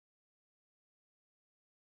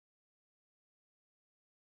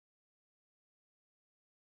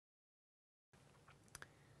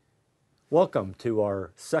Welcome to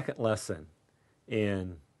our second lesson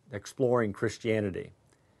in exploring Christianity.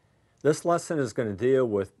 This lesson is going to deal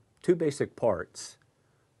with two basic parts.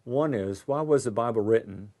 One is, why was the Bible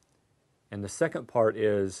written? And the second part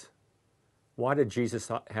is, why did Jesus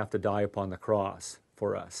have to die upon the cross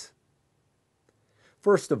for us?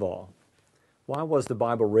 First of all, why was the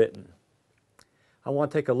Bible written? I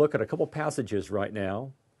want to take a look at a couple passages right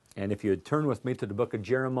now, and if you would turn with me to the book of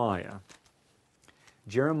Jeremiah.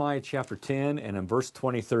 Jeremiah chapter 10 and in verse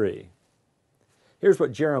 23. Here's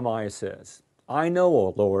what Jeremiah says. I know,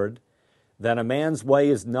 O Lord, that a man's way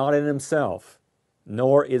is not in himself,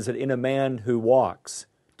 nor is it in a man who walks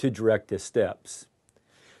to direct his steps.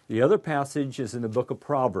 The other passage is in the book of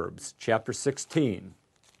Proverbs, chapter 16.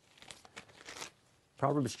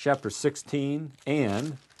 Proverbs chapter 16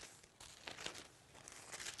 and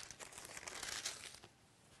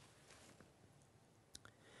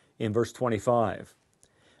in verse 25.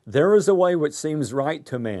 There is a way which seems right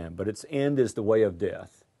to man, but its end is the way of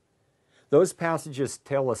death. Those passages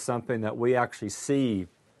tell us something that we actually see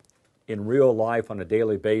in real life on a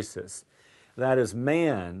daily basis. That is,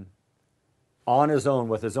 man, on his own,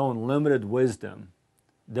 with his own limited wisdom,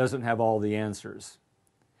 doesn't have all the answers.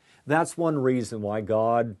 That's one reason why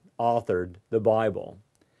God authored the Bible.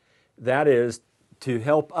 That is, to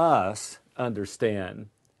help us understand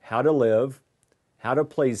how to live, how to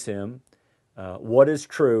please Him, what is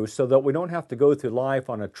true, so that we don't have to go through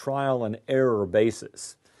life on a trial and error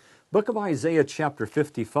basis. Book of Isaiah chapter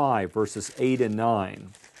 55, verses 8 and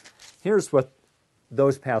 9. Here's what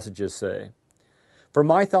those passages say. For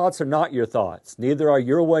my thoughts are not your thoughts, neither are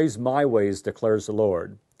your ways my ways, declares the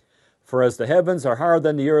Lord. For as the heavens are higher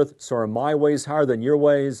than the earth, so are my ways higher than your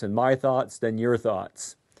ways, and my thoughts than your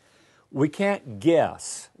thoughts. We can't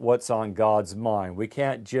guess what's on God's mind. We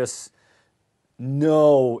can't just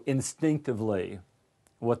know instinctively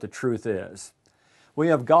what the truth is. We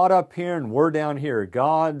have God up here and we're down here.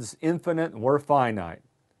 God's infinite and we're finite.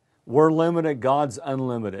 We're limited, God's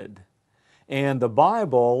unlimited. And the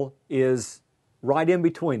Bible is right in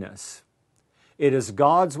between us. It is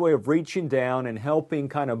God's way of reaching down and helping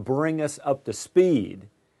kind of bring us up to speed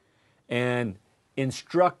and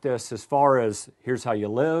instruct us as far as here's how you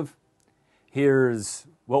live, here's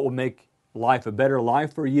what will make life a better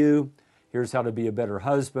life for you, here's how to be a better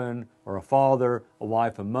husband or a father, a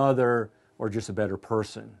wife, a mother, or just a better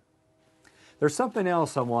person. There's something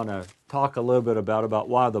else I want to talk a little bit about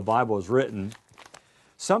why the Bible is written.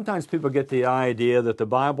 Sometimes people get the idea that the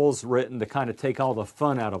Bible's written to kind of take all the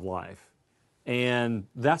fun out of life. And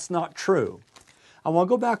that's not true. I want to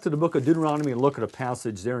go back to the book of Deuteronomy and look at a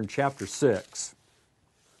passage there in chapter 6.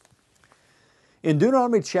 In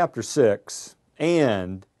Deuteronomy chapter 6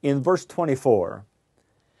 and in verse 24,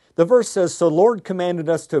 the verse says, So the Lord commanded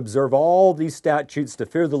us to observe all these statutes to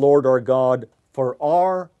fear the Lord our God for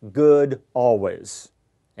our good always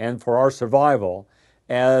and for our survival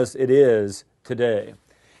as it is today.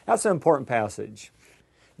 That's an important passage.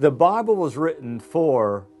 The Bible was written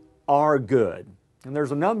for our good. And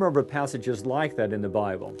there's a number of passages like that in the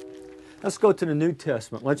Bible. Let's go to the New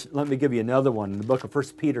Testament. Let me give you another one in the book of 1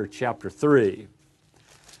 Peter chapter 3.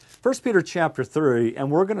 1 Peter chapter 3,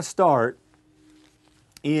 and we're going to start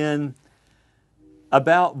in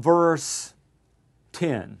about verse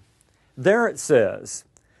 10. There it says,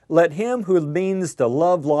 Let him who means to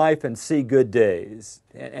love life and see good days.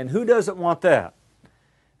 And who doesn't want that?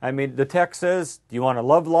 I mean, the text says, do you want to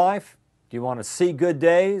love life? Do you want to see good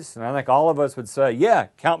days? And I think all of us would say, yeah,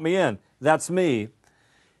 count me in. That's me.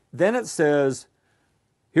 Then it says,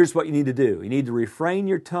 here's what you need to do. You need to refrain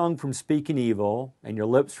your tongue from speaking evil and your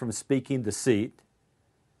lips from speaking deceit.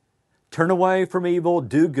 Turn away from evil,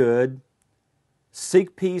 do good,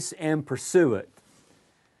 seek peace and pursue it.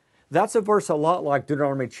 That's a verse a lot like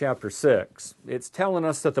Deuteronomy chapter 6. It's telling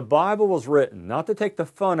us that the Bible was written not to take the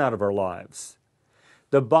fun out of our lives.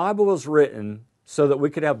 The Bible was written so that we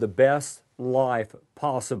could have the best life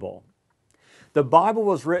possible. The Bible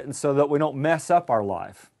was written so that we don't mess up our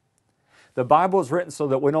life. The Bible was written so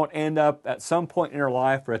that we don't end up at some point in our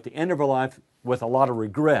life or at the end of our life with a lot of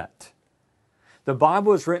regret. The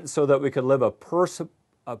Bible was written so that we could live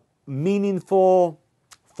a meaningful,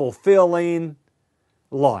 fulfilling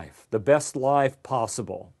life, the best life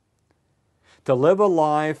possible. To live a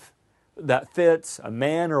life that fits a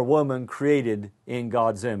man or woman created in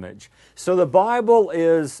God's image. So the Bible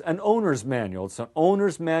is an owner's manual. It's an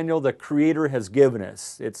owner's manual the Creator has given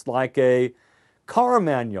us. It's like a car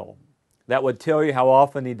manual that would tell you how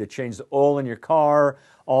often you need to change the oil in your car,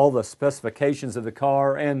 all the specifications of the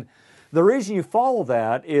car. And the reason you follow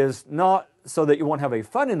that is not so that you won't have any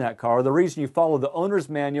fun in that car. The reason you follow the owner's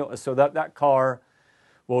manual is so that that car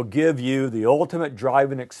will give you the ultimate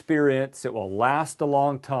driving experience. It will last a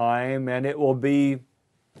long time, and it will be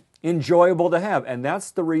enjoyable to have. And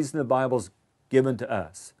that's the reason the Bible's given to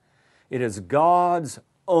us. It is God's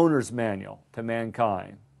owner's manual to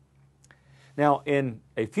mankind. Now, in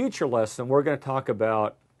a future lesson, we're going to talk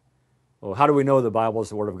about, well, how do we know the Bible is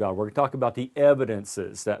the Word of God? We're going to talk about the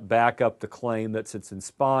evidences that back up the claim that it's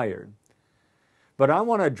inspired. But I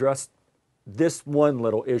want to address this one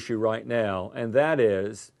little issue right now, and that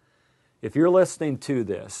is, if you're listening to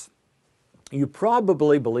this, you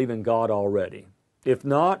probably believe in God already. If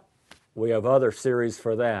not, we have other series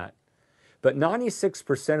for that. But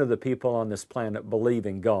 96% of the people on this planet believe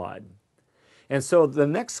in God. And so the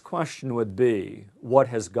next question would be, what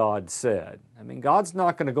has God said? I mean, God's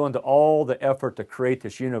not going to go into all the effort to create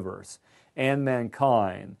this universe and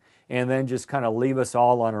mankind and then just kind of leave us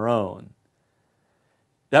all on our own.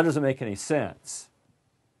 That doesn't make any sense.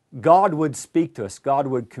 God would speak to us. God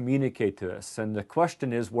would communicate to us. And the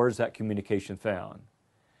question is, where's that communication found?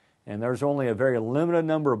 And there's only a very limited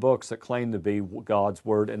number of books that claim to be God's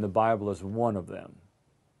Word, and the Bible is one of them.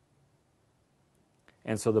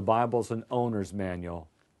 And so the Bible's an owner's manual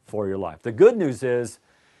for your life. The good news is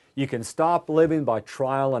you can stop living by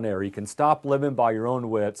trial and error. You can stop living by your own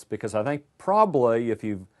wits, because I think probably if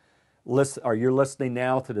you're listening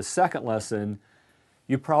now to the second lesson,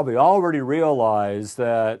 you probably already realize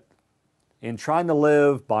that in trying to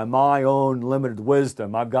live by my own limited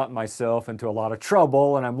wisdom, I've gotten myself into a lot of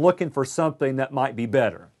trouble, and I'm looking for something that might be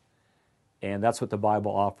better. And that's what the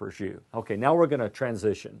Bible offers you. Okay, now we're going to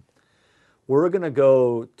transition. We're going to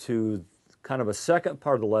go to kind of a second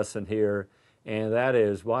part of the lesson here, and that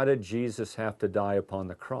is, why did Jesus have to die upon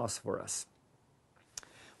the cross for us?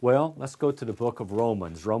 Well, let's go to the book of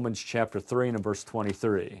Romans, Romans chapter 3 and verse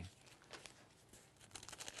 23.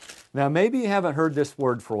 Now, maybe you haven't heard this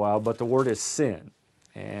word for a while, but the word is sin,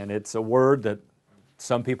 and it's a word that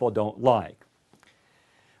some people don't like.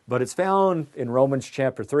 But it's found in Romans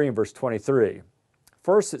chapter 3 and verse 23.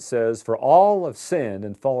 First it says, "For all have sinned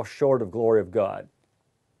and fall short of glory of God."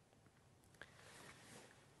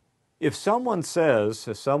 If someone says,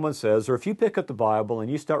 or if you pick up the Bible and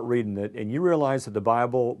you start reading it and you realize that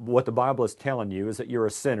what the Bible is telling you is that you're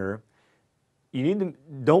a sinner,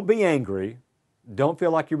 don't be angry. Don't feel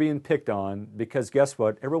like you're being picked on, because guess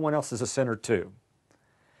what? Everyone else is a sinner too.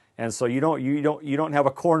 And so you don't have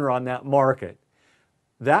a corner on that market.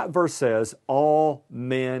 That verse says all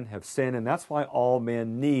men have sinned, and that's why all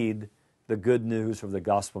men need the good news of the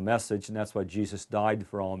gospel message, and that's why Jesus died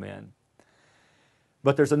for all men.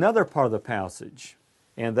 But there's another part of the passage,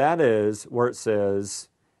 and that is where it says,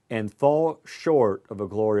 "and fall short of the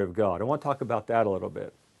glory of God." I want to talk about that a little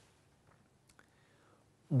bit.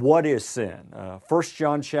 What is sin? 1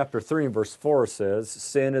 John chapter 3 and verse 4 says,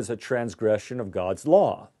 sin is a transgression of God's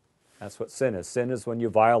law. That's what sin is. Sin is when you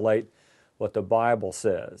violate what the Bible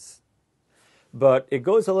says. But it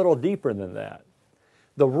goes a little deeper than that.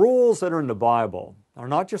 The rules that are in the Bible are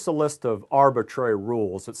not just a list of arbitrary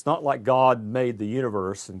rules. It's not like God made the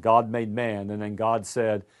universe and God made man, and then God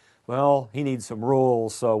said, well, he needs some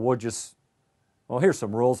rules, so here's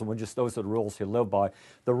some rules, and those are the rules he'll live by.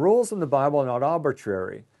 The rules in the Bible are not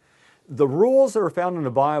arbitrary. The rules that are found in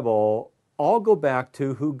the Bible all go back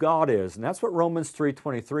to who God is. And that's what Romans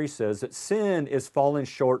 3:23 says, that sin is falling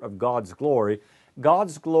short of God's glory.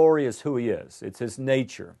 God's glory is who he is. It's his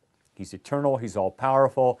nature. He's eternal, he's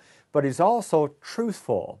all-powerful, but he's also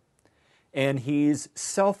truthful, and he's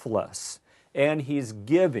selfless, and he's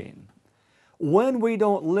giving. When we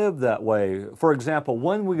don't live that way, for example,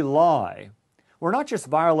 when we lie, we're not just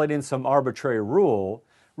violating some arbitrary rule,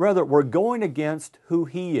 rather we're going against who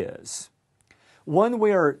he is. When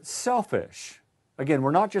we are selfish, again, we're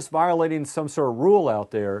not just violating some sort of rule out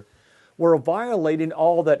there, we're violating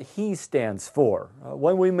all that he stands for.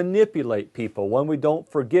 When we manipulate people, when we don't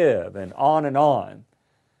forgive, and on,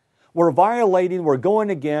 we're going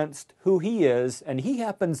against who he is, and he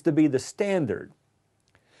happens to be the standard.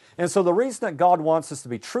 And so the reason that God wants us to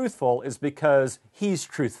be truthful is because he's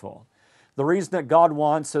truthful. The reason that God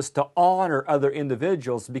wants us to honor other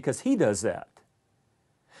individuals is because he does that.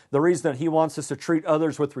 The reason that he wants us to treat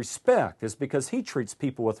others with respect is because he treats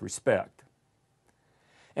people with respect.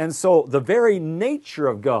 And so the very nature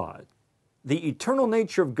of God, the eternal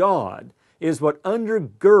nature of God, is what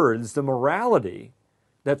undergirds the morality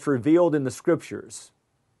that's revealed in the Scriptures.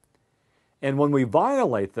 And when we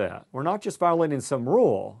violate that, we're not just violating some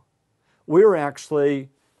rule, we're actually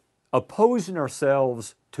opposing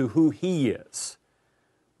ourselves to who he is.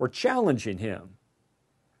 We're challenging him.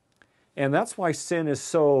 And that's why sin is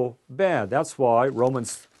so bad. That's why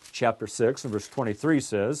Romans chapter 6 and verse 23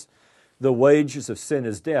 says, the wages of sin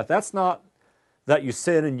is death. That's not that you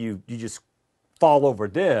sin and you just fall over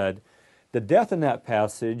dead. The death in that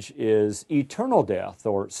passage is eternal death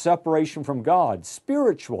or separation from God,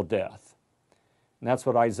 spiritual death. And that's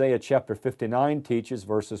what Isaiah chapter 59 teaches,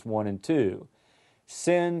 verses 1 and 2.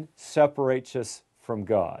 Sin separates us from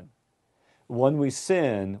God. When we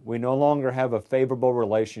sin, we no longer have a favorable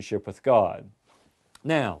relationship with God.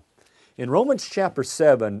 Now, in Romans chapter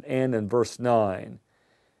 7 and in verse 9,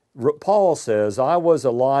 Paul says, I was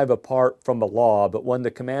alive apart from the law, but when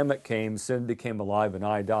the commandment came, sin became alive and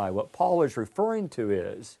I die. What Paul is referring to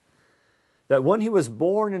is that when he was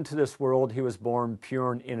born into this world, he was born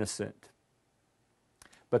pure and innocent.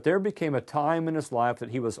 But there became a time in his life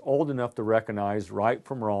that he was old enough to recognize right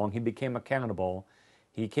from wrong. He became accountable.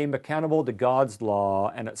 He became accountable to God's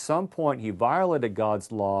law, and at some point he violated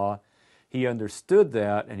God's law. He understood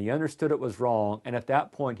that, and he understood it was wrong, and at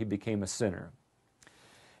that point he became a sinner.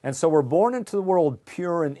 And so we're born into the world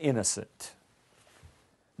pure and innocent.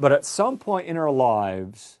 But at some point in our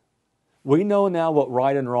lives, we know now what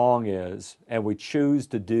right and wrong is, and we choose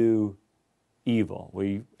to do evil.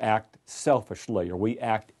 We act selfishly, or we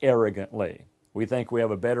act arrogantly. We think we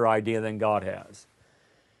have a better idea than God has.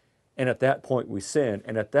 And at that point we sin.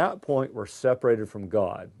 And at that point we're separated from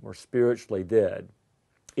God. We're spiritually dead.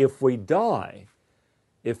 If we die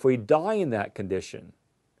in that condition,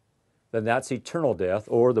 then that's eternal death,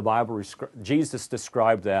 or the Bible, Jesus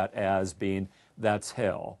described that as being, that's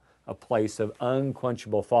hell, a place of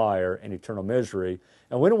unquenchable fire and eternal misery,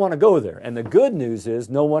 and we don't want to go there. And the good news is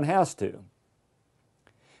no one has to.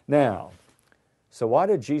 Now, so why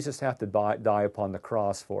did Jesus have to die upon the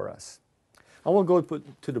cross for us? I want to go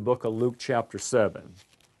to the book of Luke chapter 7,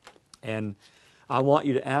 and I want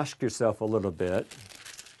you to ask yourself a little bit,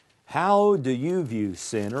 how do you view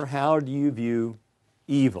sin, or how do you view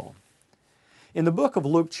evil? In the book of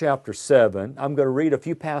Luke chapter 7, I'm going to read a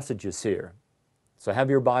few passages here. So have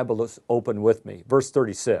your Bible open with me. Verse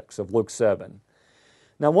 36 of Luke 7.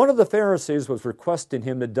 Now one of the Pharisees was requesting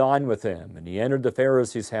him to dine with him, and he entered the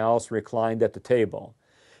Pharisee's house and reclined at the table.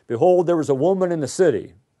 Behold, there was a woman in the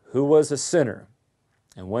city who was a sinner.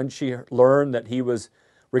 And when she learned that he was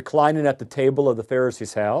reclining at the table of the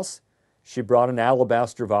Pharisee's house, she brought an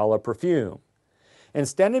alabaster vial of perfume. And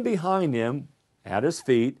standing behind him at his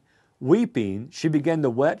feet, weeping, she began to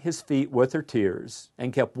wet his feet with her tears,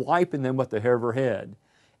 and kept wiping them with the hair of her head,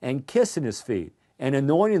 and kissing his feet, and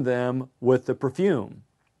anointing them with the perfume.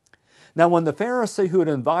 Now when the Pharisee who had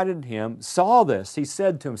invited him saw this, he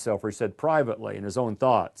said to himself, or he said privately in his own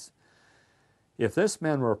thoughts, if this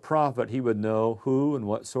man were a prophet, he would know who and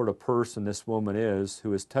what sort of person this woman is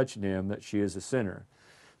who is touching him, that she is a sinner.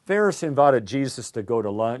 Pharisee invited Jesus to go to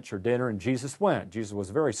lunch or dinner, and Jesus went. Jesus was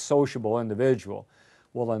a very sociable individual.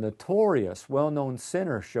 Well, a notorious, well-known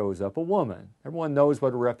sinner shows up, a woman. Everyone knows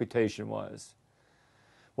what her reputation was.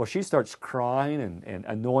 Well, she starts crying and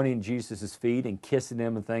anointing Jesus' feet and kissing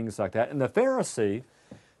him and things like that. And the Pharisee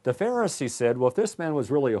said, well, if this man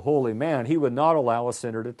was really a holy man, he would not allow a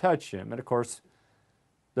sinner to touch him. And of course,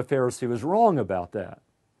 the Pharisee was wrong about that.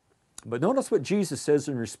 But notice what Jesus says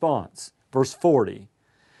in response. Verse 40.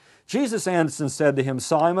 Jesus answered and said to him,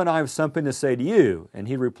 Simon, I have something to say to you. And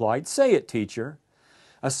he replied, say it, teacher.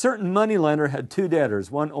 A certain moneylender had two debtors.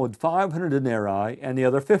 One owed 500 denarii and the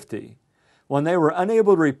other 50. When they were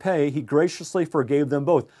unable to repay, he graciously forgave them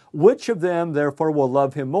both. Which of them, therefore, will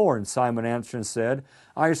love him more? And Simon answered and said,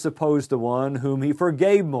 I suppose the one whom he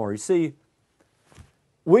forgave more. You see,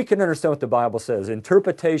 we can understand what the Bible says.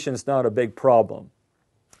 Interpretation is not a big problem.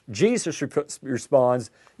 Jesus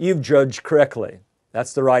responds, you've judged correctly.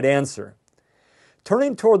 That's the right answer.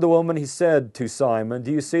 Turning toward the woman, he said to Simon,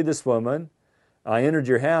 do you see this woman? I entered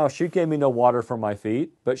your house. She gave me no water for my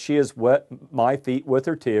feet, but she has wet my feet with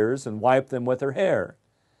her tears and wiped them with her hair.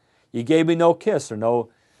 You gave me no kiss or no...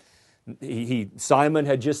 Simon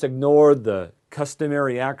had just ignored the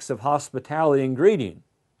customary acts of hospitality and greeting.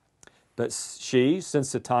 But she,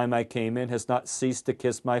 since the time I came in, has not ceased to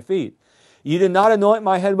kiss my feet. You did not anoint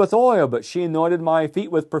my head with oil, but she anointed my feet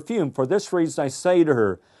with perfume. For this reason I say to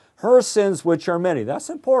her, her sins which are many. That's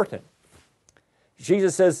important.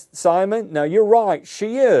 Jesus says, Simon, now you're right.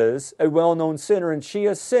 She is a well-known sinner, and she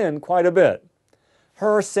has sinned quite a bit.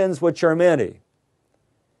 Her sins, which are many,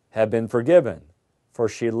 have been forgiven, for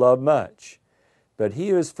she loved much. But he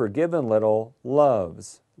who is forgiven little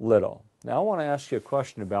loves little. Now I want to ask you a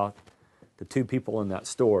question about the two people in that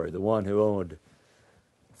story, the one who owed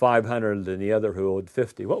 500 and the other who owed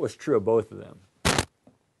 50. What was true of both of them?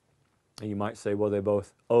 And you might say, well, they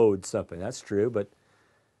both owed something. That's true, but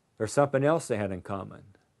there's something else they had in common.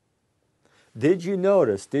 Did you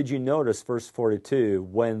notice verse 42,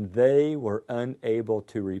 when they were unable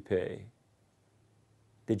to repay?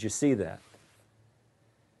 Did you see that?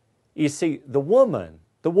 You see, the woman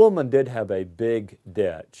did have a big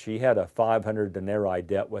debt. She had a 500 denarii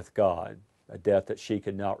debt with God, a debt that she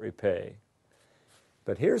could not repay.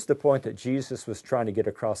 But here's the point that Jesus was trying to get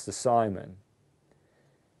across to Simon.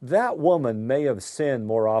 That woman may have sinned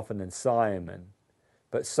more often than Simon,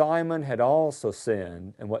 but Simon had also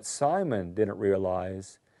sinned, and what Simon didn't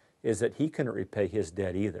realize is that he couldn't repay his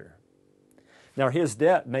debt either. Now, his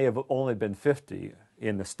debt may have only been 50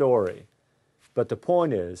 in the story, but the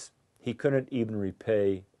point is, he couldn't even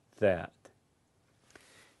repay that.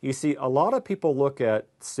 You see, a lot of people look at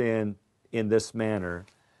sin in this manner.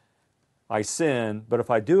 I sin, but if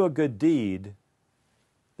I do a good deed,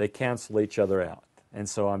 they cancel each other out. And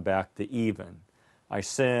so I'm back to even. I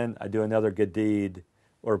sin, I do another good deed,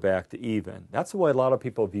 we're back to even. That's the way a lot of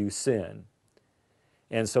people view sin.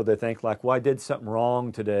 And so they think like, well, I did something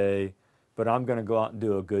wrong today, but I'm going to go out and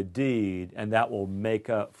do a good deed, and that will make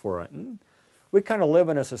up for it. And we kind of live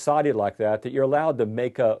in a society like that you're allowed to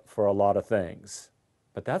make up for a lot of things.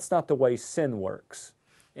 But that's not the way sin works.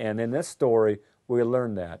 And in this story, we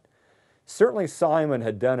learn that. Certainly Simon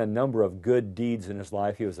had done a number of good deeds in his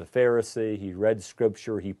life. He was a Pharisee, he read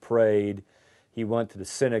Scripture, he prayed, he went to the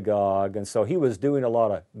synagogue, and so he was doing a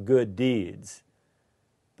lot of good deeds.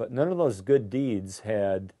 But none of those good deeds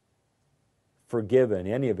had forgiven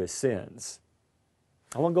any of his sins.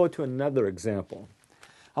 I want to go to another example.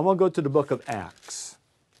 I want to go to the book of Acts.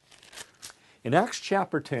 In Acts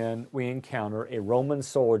chapter 10, we encounter a Roman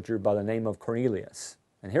soldier by the name of Cornelius.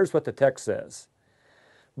 And here's what the text says.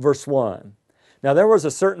 Verse 1. Now there was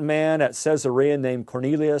a certain man at Caesarea named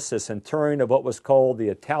Cornelius, a centurion of what was called the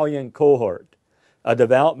Italian cohort, a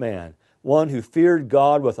devout man, one who feared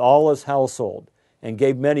God with all his household, and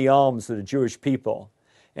gave many alms to the Jewish people,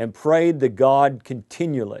 and prayed to God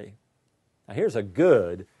continually. Now here's a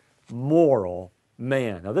good, moral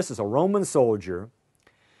man. Now this is a Roman soldier,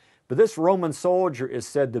 but this Roman soldier is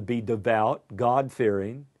said to be devout,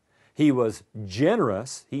 God-fearing. He was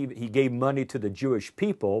generous. He gave money to the Jewish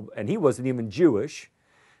people, and he wasn't even Jewish.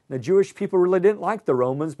 The Jewish people really didn't like the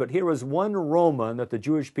Romans, but here was one Roman that the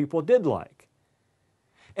Jewish people did like.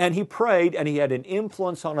 And he prayed, and he had an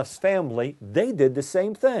influence on his family. They did the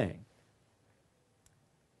same thing.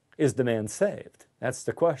 Is the man saved? That's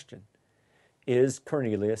the question. Is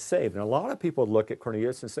Cornelius saved? And a lot of people look at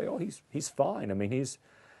Cornelius and say, oh, he's fine. I mean,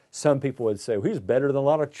 some people would say, well, he's better than a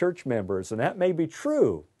lot of church members, and that may be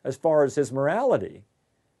true as far as his morality.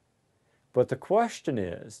 But the question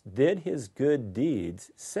is, did his good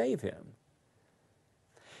deeds save him?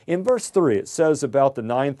 In verse 3, it says, about the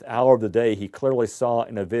 9th hour of the day, he clearly saw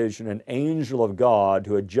in a vision an angel of God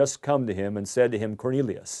who had just come to him and said to him,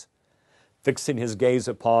 Cornelius. Fixing his gaze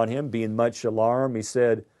upon him, being much alarmed, he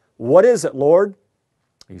said, what is it, Lord?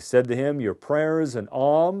 He said to him, your prayers and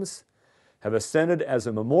alms have ascended as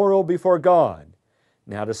a memorial before God.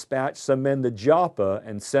 Now dispatch some men to Joppa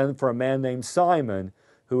and send for a man named Simon,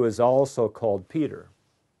 who is also called Peter.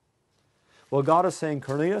 Well, God is saying,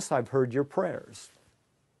 Cornelius, I've heard your prayers.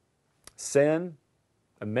 Send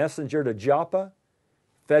a messenger to Joppa,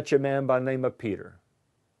 fetch a man by the name of Peter.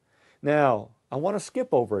 Now, I want to skip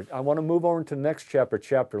over it. I want to move on to the next chapter,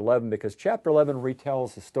 chapter 11, because chapter 11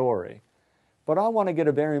 retells the story. But I want to get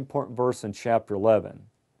a very important verse in chapter 11.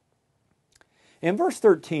 In verse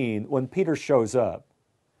 13, when Peter shows up,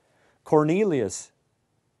 Cornelius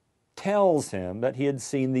tells him that he had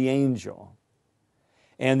seen the angel.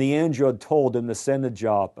 And the angel had told him to send to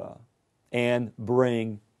Joppa and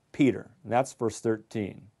bring Peter. And that's verse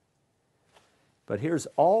 13. But here's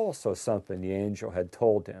also something the angel had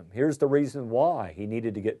told him. Here's the reason why he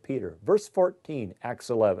needed to get Peter. Verse 14, Acts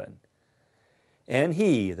 11. And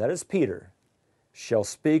he, that is Peter, shall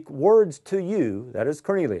speak words to you, that is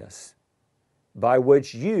Cornelius, by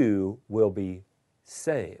which you will be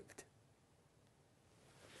saved.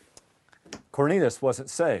 Cornelius wasn't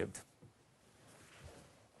saved.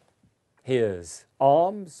 His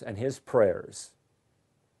alms and his prayers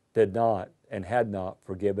did not and had not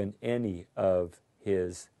forgiven any of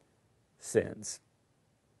his sins.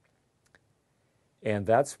 And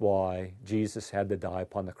that's why Jesus had to die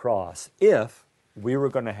upon the cross, if we were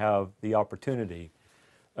going to have the opportunity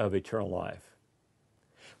of eternal life.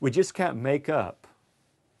 We just can't make up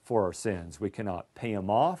for our sins. We cannot pay them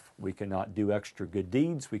off. We cannot do extra good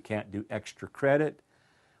deeds. We can't do extra credit.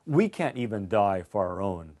 We can't even die for our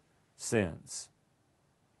own sins.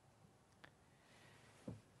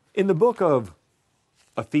 In the book of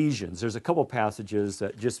Ephesians, there's a couple passages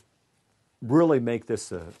that just really make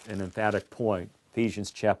this an emphatic point.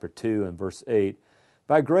 Ephesians chapter 2 and verse 8.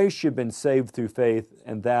 By grace you've been saved through faith,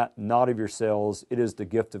 and that not of yourselves. It is the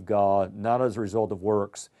gift of God, not as a result of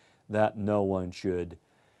works, that no one should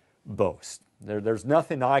boast. There's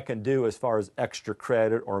nothing I can do as far as extra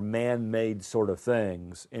credit or man-made sort of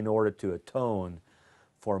things in order to atone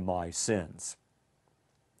for my sins.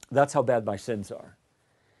 That's how bad my sins are.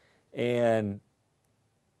 And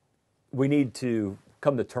we need to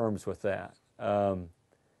come to terms with that.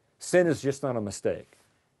 Sin is just not a mistake.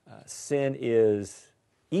 Sin is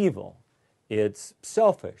evil. It's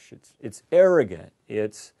selfish. It's arrogant.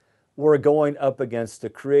 We're going up against the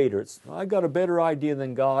Creator. I got a better idea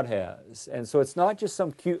than God has. And so it's not just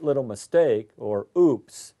some cute little mistake or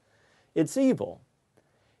oops. It's evil.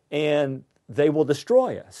 And they will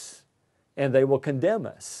destroy us. And they will condemn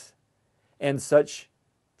us. And such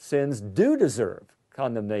sins do deserve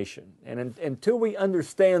condemnation. And until we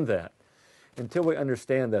understand that, then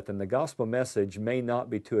the gospel message may not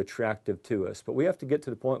be too attractive to us. But we have to get to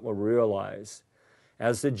the point where we realize,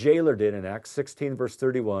 as the jailer did in Acts 16, verse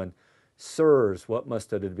 31, sirs, what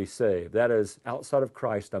must I do to be saved? That is, outside of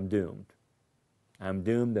Christ, I'm doomed. I'm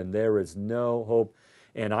doomed, and there is no hope.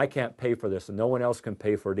 And I can't pay for this, and no one else can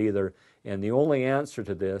pay for it either. And the only answer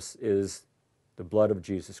to this is the blood of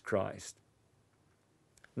Jesus Christ.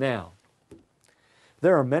 Now,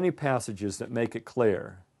 there are many passages that make it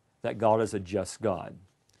clear that God is a just God.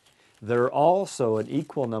 There are also an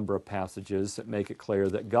equal number of passages that make it clear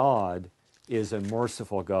that God is a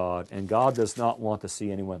merciful God, and God does not want to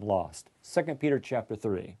see anyone lost. 2 Peter chapter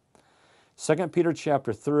 3. 2 Peter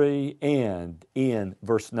chapter 3 and in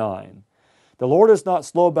verse 9. The Lord is not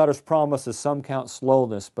slow about His promise, as some count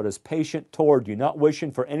slowness, but is patient toward you, not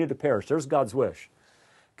wishing for any to perish. There's God's wish.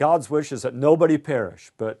 God's wish is that nobody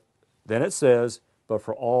perish, but then it says, but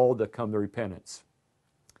for all that come to repentance.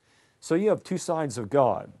 So you have two sides of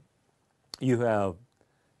God. You have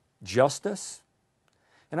justice,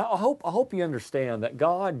 and I hope you understand that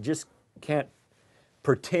God just can't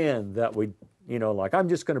pretend that like I'm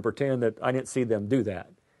just going to pretend that I didn't see them do that.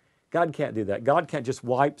 God can't do that. God can't just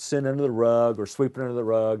wipe sin under the rug or sweep it under the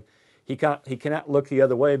rug. He cannot look the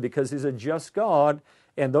other way because He's a just God,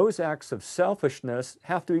 and those acts of selfishness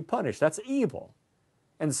have to be punished. That's evil.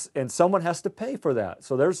 And someone has to pay for that.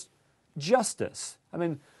 So there's justice. I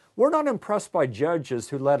mean, we're not impressed by judges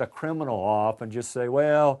who let a criminal off and just say,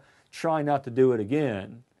 well, try not to do it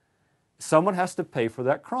again. Someone has to pay for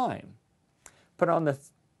that crime. But on the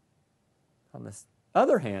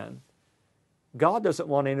other hand, God doesn't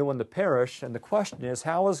want anyone to perish, and the question is,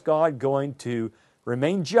 how is God going to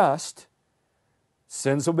remain just?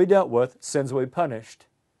 Sins will be dealt with, sins will be punished,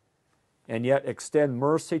 and yet extend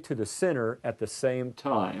mercy to the sinner at the same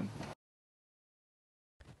time.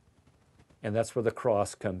 And that's where the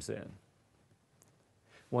cross comes in.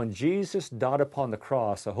 When Jesus died upon the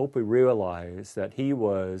cross, I hope we realize that He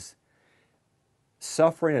was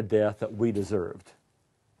suffering a death that we deserved.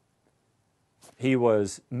 He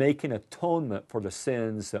was making atonement for the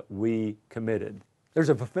sins that we committed. There's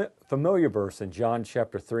a familiar verse in John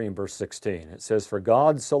chapter 3 and verse 16. It says, for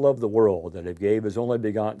God so loved the world that He gave His only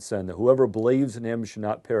begotten Son, that whoever believes in Him should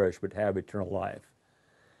not perish but have eternal life.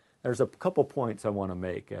 There's a couple points I want to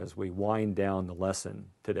make as we wind down the lesson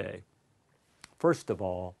today. First of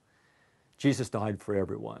all, Jesus died for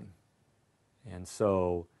everyone. And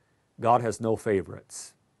so God has no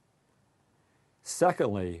favorites.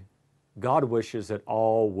 Secondly, God wishes that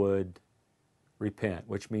all would repent,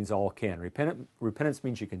 which means all can. Repentance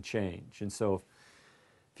means you can change. And so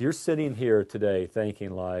if you're sitting here today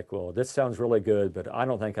thinking like, well, this sounds really good, but I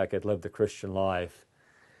don't think I could live the Christian life,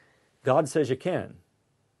 God says you can.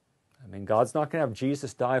 I mean, God's not going to have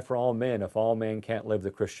Jesus die for all men if all men can't live the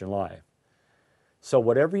Christian life. So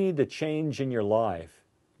whatever you need to change in your life,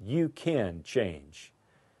 you can change.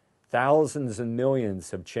 Thousands and millions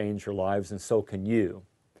have changed their lives, and so can you.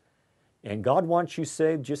 And God wants you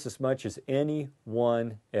saved just as much as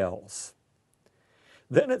anyone else.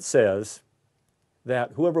 Then it says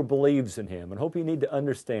that whoever believes in Him, and I hope you need to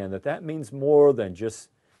understand that that means more than just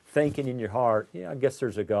thinking in your heart, yeah, I guess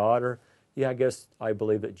there's a God, or yeah, I guess I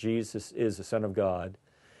believe that Jesus is the Son of God.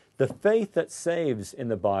 The faith that saves in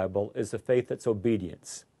the Bible is a faith that's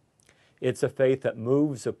obedience. It's a faith that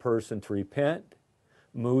moves a person to repent,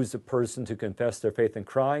 moves a person to confess their faith in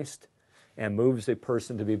Christ, and moves a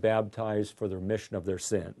person to be baptized for the remission of their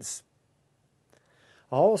sins.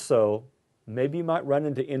 Also, maybe you might run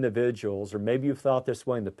into individuals, or maybe you've thought this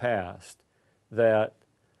way in the past, that,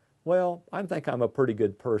 well, I think I'm a pretty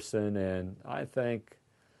good person, and I think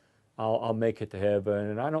I'll make it to heaven,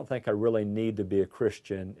 and I don't think I really need to be a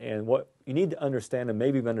Christian. And what you need to understand, and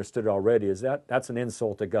maybe you've understood it already, is that that's an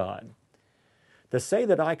insult to God. To say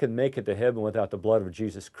that I can make it to heaven without the blood of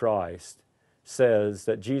Jesus Christ says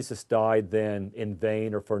that Jesus died then in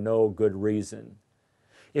vain or for no good reason.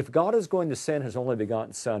 If God is going to send His only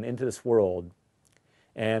begotten Son into this world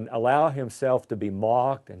and allow Himself to be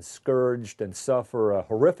mocked and scourged and suffer a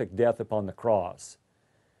horrific death upon the cross,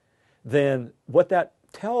 then what that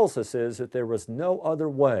tells us is that there was no other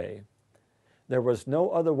way. There was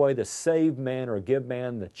no other way to save man or give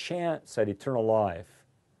man the chance at eternal life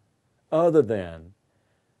other than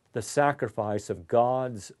the sacrifice of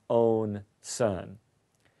God's own Son.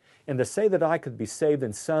 And to say that I could be saved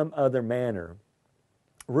in some other manner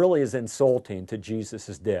really is insulting to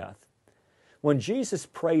Jesus' death. When Jesus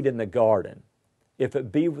prayed in the garden, "If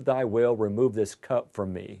it be thy will, remove this cup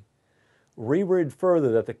from me," we read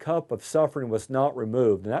further that the cup of suffering was not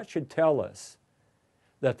removed, and that should tell us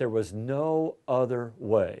that there was no other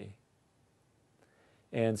way.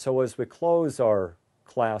 And so as we close our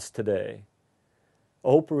class today, I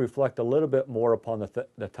hope we reflect a little bit more upon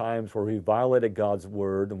the times where we violated God's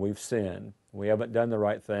word and we've sinned. We haven't done the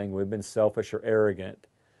right thing. We've been selfish or arrogant.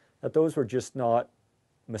 That those were just not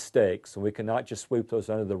mistakes, and we cannot just sweep those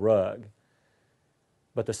under the rug.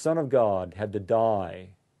 But the Son of God had to die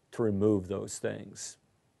to remove those things,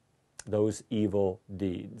 those evil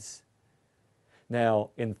deeds. Now,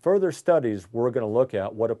 in further studies, we're going to look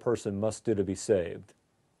at what a person must do to be saved.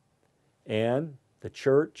 And the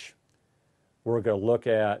church, we're going to look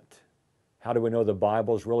at how do we know the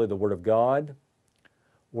Bible is really the Word of God.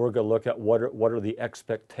 We're going to look at what are the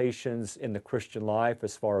expectations in the Christian life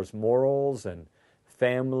as far as morals and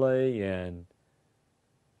family and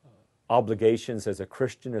obligations as a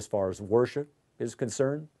Christian as far as worship is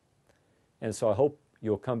concerned. And so I hope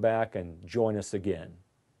you'll come back and join us again.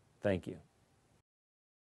 Thank you.